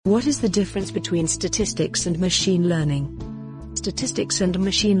What is the difference between statistics and machine learning? Statistics and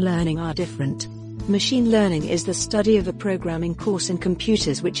machine learning are different. Machine learning is the study of a programming course in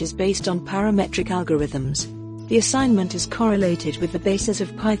computers which is based on parametric algorithms. The assignment is correlated with the basis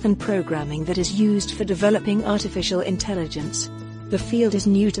of Python programming that is used for developing artificial intelligence. The field is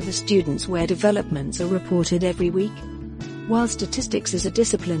new to the students where developments are reported every week. While statistics is a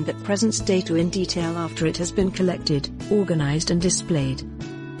discipline that presents data in detail after it has been collected, organized and displayed.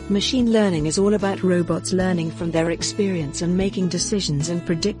 Machine learning is all about robots learning from their experience and making decisions and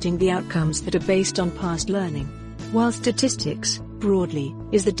predicting the outcomes that are based on past learning. While statistics, broadly,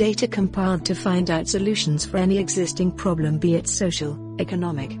 is the data compiled to find out solutions for any existing problem, be it social,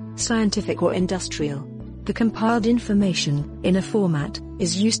 economic, scientific or industrial. The compiled information, in a format,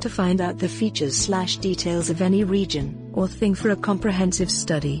 is used to find out the features/details of any region or thing for a comprehensive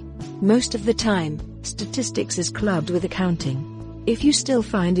study. Most of the time, statistics is clubbed with accounting. If you still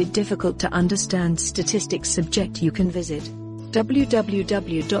find it difficult to understand statistics subject, you can visit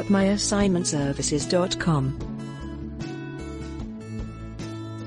www.myassignmentservices.com.